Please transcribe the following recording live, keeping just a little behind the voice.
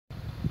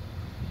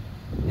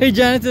Hey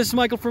Janet, this is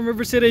Michael from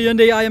River City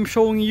Hyundai. I am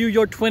showing you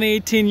your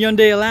 2018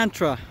 Hyundai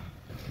Elantra.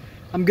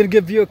 I'm going to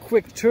give you a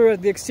quick tour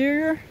at the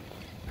exterior.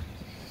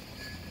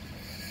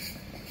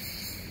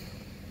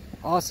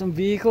 Awesome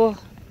vehicle.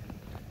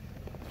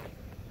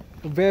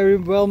 A very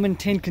well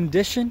maintained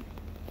condition.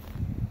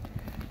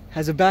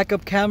 Has a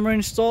backup camera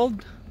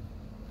installed.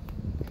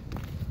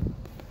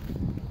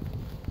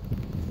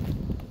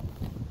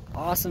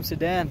 Awesome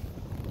sedan.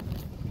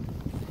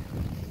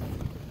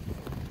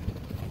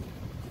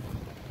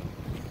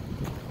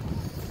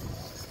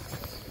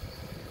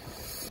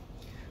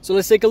 So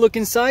let's take a look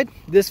inside.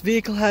 This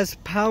vehicle has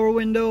power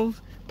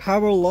windows,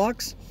 power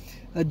locks,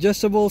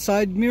 adjustable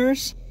side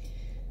mirrors.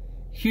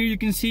 Here you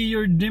can see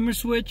your dimmer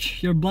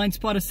switch, your blind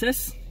spot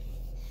assist.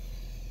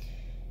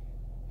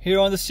 Here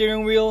on the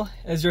steering wheel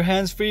is your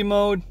hands-free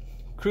mode,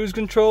 cruise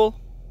control.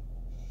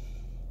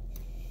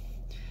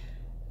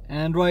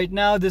 And right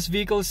now this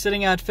vehicle is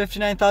sitting at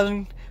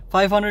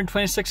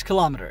 59,526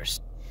 kilometers.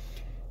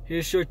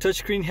 Here's your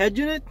touchscreen head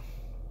unit,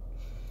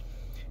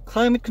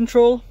 climate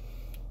control.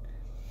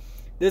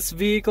 This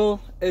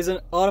vehicle is an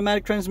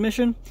automatic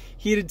transmission,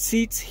 heated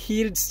seats,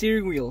 heated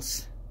steering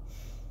wheels.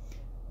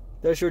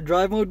 There's your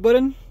drive mode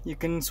button. You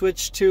can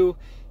switch to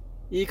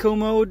eco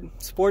mode,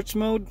 sports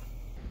mode.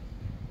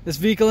 This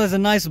vehicle has a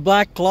nice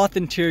black cloth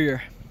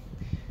interior.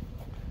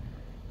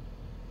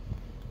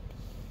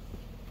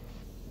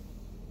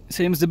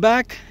 Same as the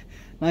back,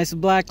 nice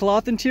black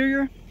cloth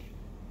interior.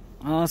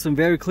 Awesome,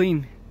 very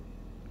clean.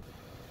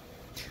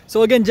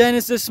 So again,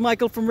 Janice, this is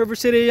Michael from River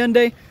City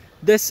Hyundai.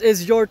 This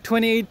is your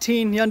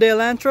 2018 Hyundai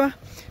Elantra.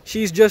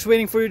 She's just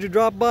waiting for you to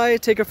drop by,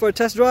 take her for a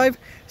test drive,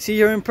 see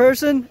her in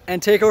person,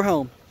 and take her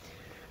home.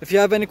 If you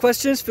have any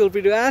questions, feel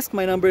free to ask.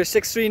 My number is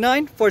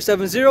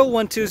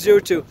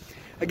 639-470-1202.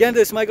 Again,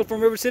 this is Michael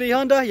from River City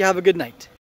Honda. You have a good night.